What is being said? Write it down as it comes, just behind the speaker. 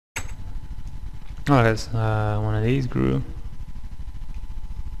Oh, that's one of these grew.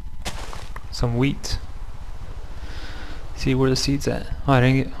 Some wheat. See where the seeds at? Oh, I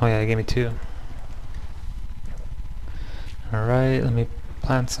didn't get. Oh yeah, it gave me 2. All right, let me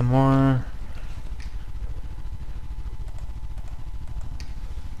plant some more.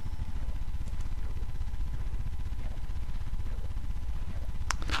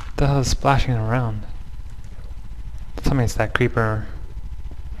 What the hell is splashing around? Tell me it's that creeper.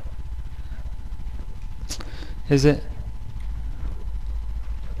 Is it?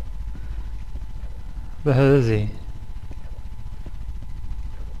 The hell is he?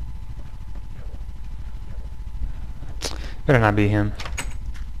 Better not be him.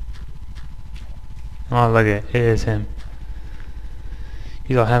 Oh, look at it. It is him.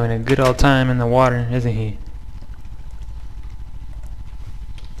 He's all having a good old time in the water, isn't he?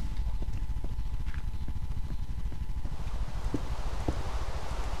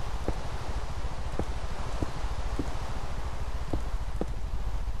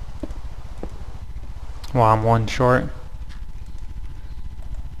 Well, I'm 1 short.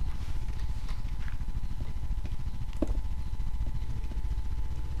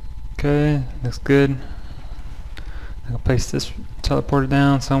 Okay, looks good. I can place this teleporter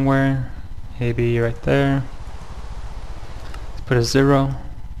down somewhere. Maybe right there. Let's put a 0.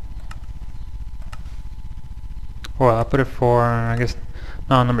 Well, I'll put it for, I guess,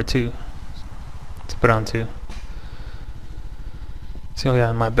 no, number 2. Let's put it on 2. See, oh yeah,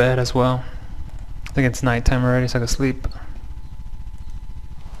 in my bed as well. I think it's nighttime already, so I can sleep.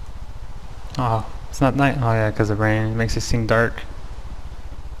 Oh, it's not night. Oh yeah, because of rain. It makes it seem dark.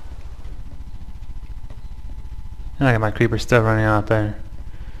 And I got my creeper still running out there.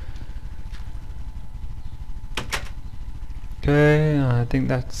 Okay, I think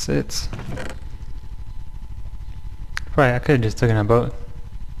that's it. Right, I could have just taken a boat.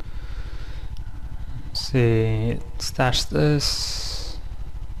 Let's see, stash this.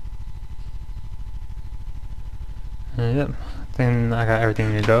 Yep, I think I got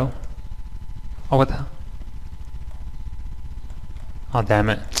everything to go. Oh, what the hell? Oh, damn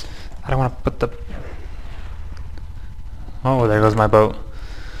it. I don't want to put the... Oh, there goes my boat.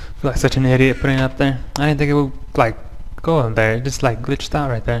 I feel like such an idiot putting it up there. I didn't think it would, like, go in there. It just, like, glitched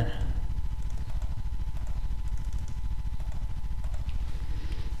out right there.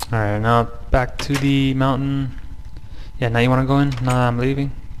 Alright, now back to the mountain. Yeah, now you want to go in? Nah, I'm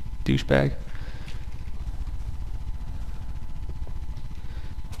leaving. Douchebag.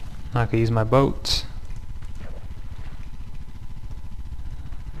 Now I can use my boat.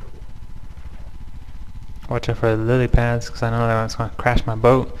 Watch out for the lily pads, because I know that's going to crash my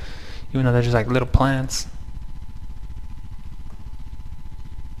boat. Even though they're just like little plants.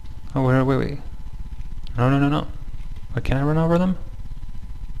 Oh, wait. No. Wait, can I run over them?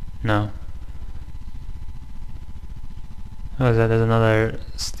 No. What is that? There's another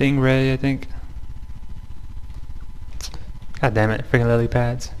stingray, I think. God damn it, freaking lily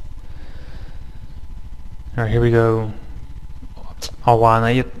pads. Alright, here we go. Oh wow, now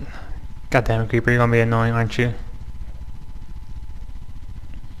you... God damn it, creeper, you're gonna be annoying, aren't you?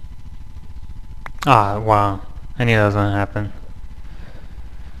 Ah, wow. I knew that was gonna happen.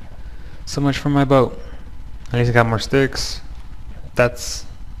 So much for my boat. At least I got more sticks. That's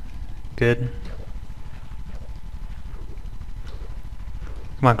good.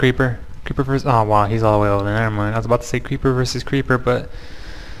 Come on, creeper. Creeper versus... Oh wow, he's all the way over there. Never mind. I was about to say creeper versus creeper, but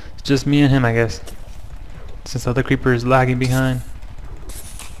it's just me and him, I guess. Since the other creeper is lagging behind.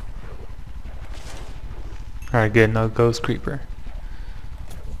 Alright, good. No ghost creeper.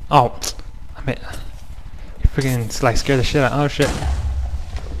 Oh, I mean, you freaking like scared the shit out. Oh shit.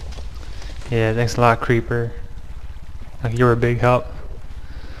 Yeah, thanks a lot, creeper. Like you were a big help.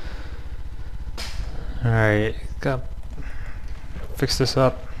 Alright, gotta fix this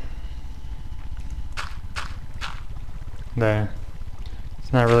up. There.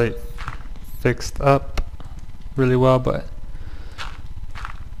 It's not really fixed up really well, but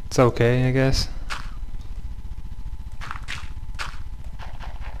it's okay, I guess.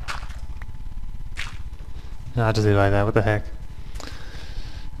 No, I'll just leave it like that. What the heck?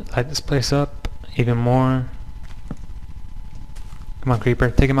 Light this place up even more. Come on, creeper,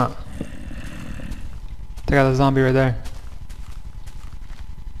 take him out. Take out the zombie right there.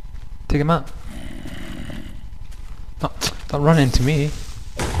 Take him out. No, don't run into me.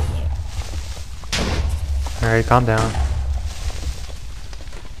 Alright, calm down.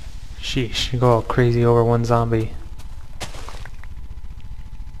 Sheesh, you go all crazy over one zombie.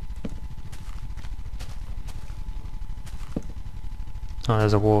 Oh,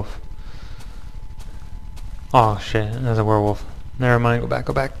 there's a wolf. Oh shit, there's a werewolf. Never mind, go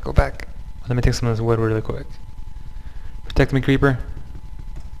back. Let me take some of this wood really quick. Protect me, creeper.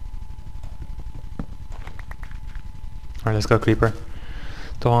 Alright, let's go, creeper.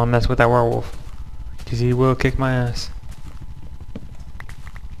 Don't want to mess with that werewolf, because he will kick my ass.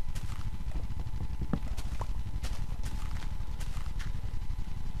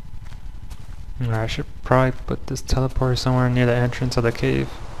 Alright, I should probably put this teleporter somewhere near the entrance of the cave.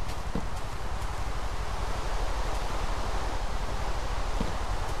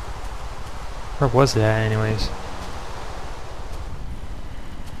 Where was it at anyways?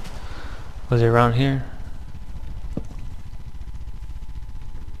 Was it around here?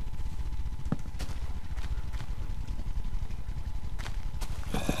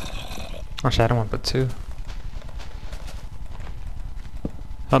 Actually, I don't want to put two.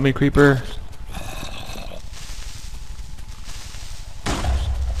 Help me, creeper.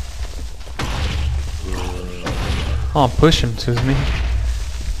 Oh, push him to me.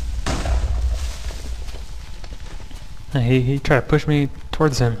 He tried to push me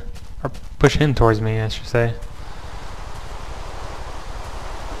towards him. Or push him towards me, I should say.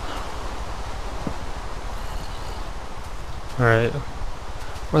 Alright.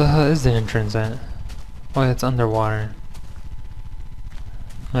 Where the hell is the entrance at? Oh, it's underwater.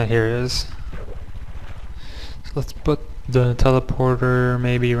 Ah, here it is. So let's put the teleporter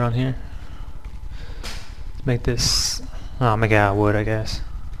maybe around here. Let's make this... oh, make it out of wood, I guess.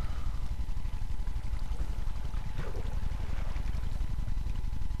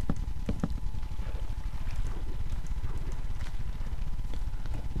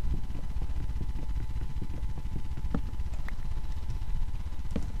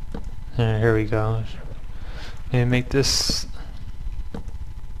 Here we go. Maybe make this...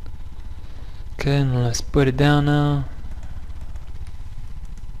 okay, and let's put it down now.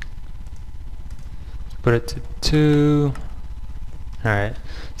 Put it to 2. Alright,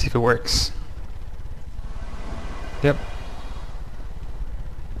 see if it works. Yep.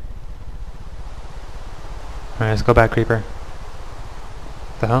 Alright, let's go back, creeper.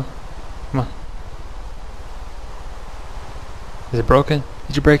 What the hell? Come on. Is it broken?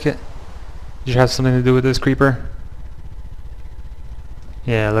 Did you break it? Did you have something to do with this, creeper?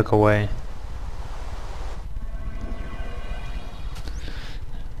 Yeah, look away.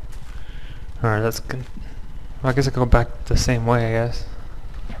 Alright, let's... well, I guess I go back the same way, I guess.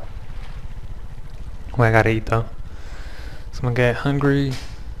 Well, I gotta eat though. So I'm gonna get hungry.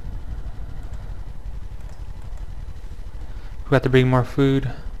 We have to bring more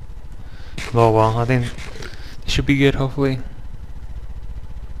food. Oh well, I think it should be good, hopefully.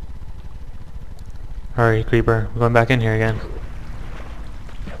 Alright, creeper, we're going back in here again.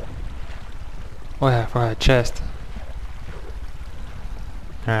 Oh yeah, for a chest.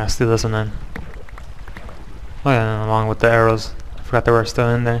 Alright, I'll steal this one then. Oh yeah, along with the arrows. I forgot they were still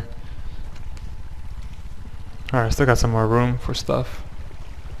in there. Alright, I still got some more room for stuff.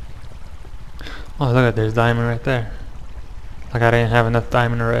 Oh look at, there's diamond right there. Like I didn't have enough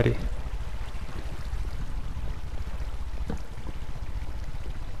diamond already.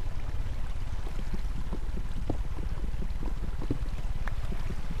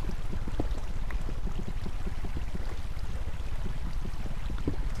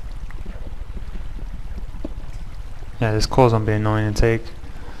 Yeah, this coal's gonna be annoying to take.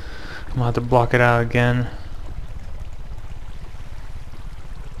 I'm gonna have to block it out again.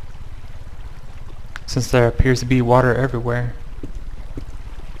 Since there appears to be water everywhere.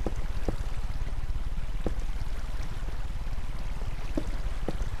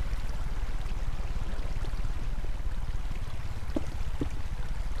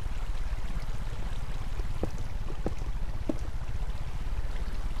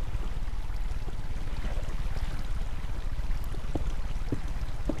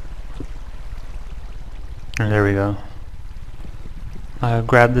 And there we go. I'll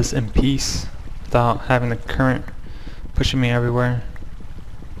grab this in peace without having the current pushing me everywhere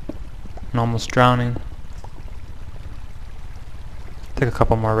and almost drowning. Take a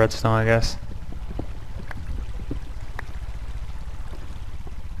couple more redstone, I guess.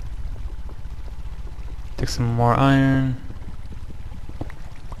 Take some more iron.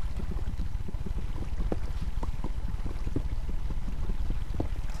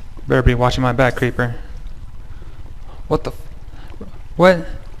 Better be watching my back, creeper. What the what?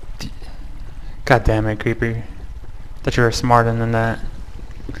 God damn it, creeper. Thought you were smarter than that.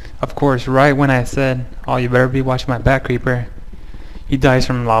 Of course, right when I said, oh, you better be watching my back, creeper, he dies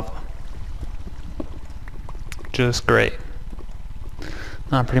from lava. Just great.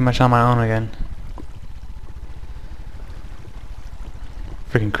 I'm pretty much on my own again.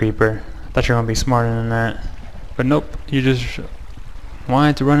 Freaking creeper. Thought you were gonna be smarter than that. But nope, you just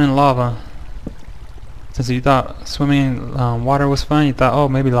wanted to run in lava. Since you thought swimming in water was fun, you thought, oh,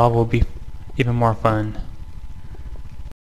 maybe lava will be even more fun.